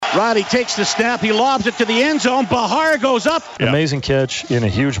Riley takes the snap. He lobs it to the end zone. Bahar goes up. Amazing catch in a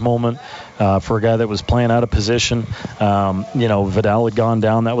huge moment for a guy that was playing out of position. Vidal had gone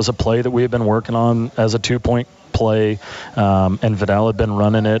down. That was a play that we had been working on as a 2-point play, and Vidal had been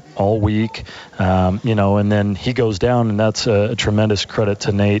running it all week, and then he goes down, and that's a tremendous credit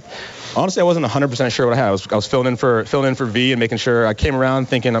to Nate. Honestly, I wasn't 100% sure what I had. I was filling in for V and making sure. I came around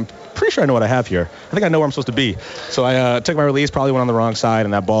thinking, I'm pretty sure I know what I have here. I think I know where I'm supposed to be. So I took my release, probably went on the wrong side,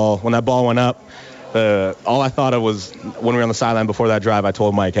 and when that ball went up, all I thought of was when we were on the sideline before that drive, I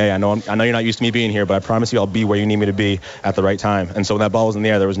told Mike, hey, I know you're not used to me being here, but I promise you I'll be where you need me to be at the right time. And so when that ball was in the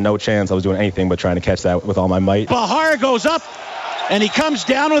air, there was no chance I was doing anything but trying to catch that with all my might. Bahar goes up, and he comes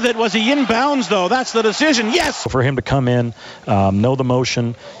down with it. Was he in bounds, though? That's the decision. Yes! For him to come in, know the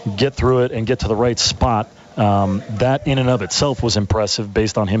motion, get through it, and get to the right spot, that in and of itself was impressive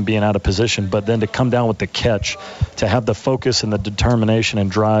based on him being out of position. But then to come down with the catch, to have the focus and the determination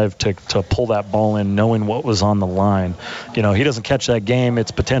and drive to pull that ball in, knowing what was on the line. He doesn't catch that game,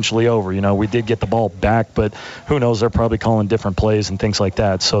 it's potentially over. We did get the ball back, but who knows, they're probably calling different plays and things like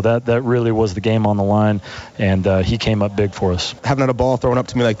that. So that really was the game on the line, and he came up big for us. Haven't had a ball thrown up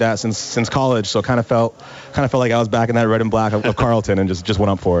to me like that since college, so kind of felt like I was back in that red and black of Carleton and just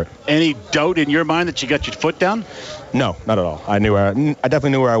went up for it. Any doubt in your mind that you got your foot down? No, not at all. I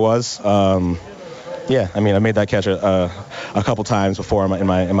definitely knew where I was. I made that catch a couple times before in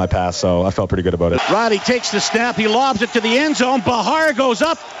my past, so I felt pretty good about it. Riley takes the snap. He lobs it to the end zone. Bahar goes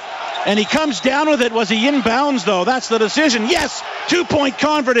up, and he comes down with it. Was he in bounds, though? That's the decision. Yes! 2-point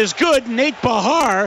convert is good. Nate Bahar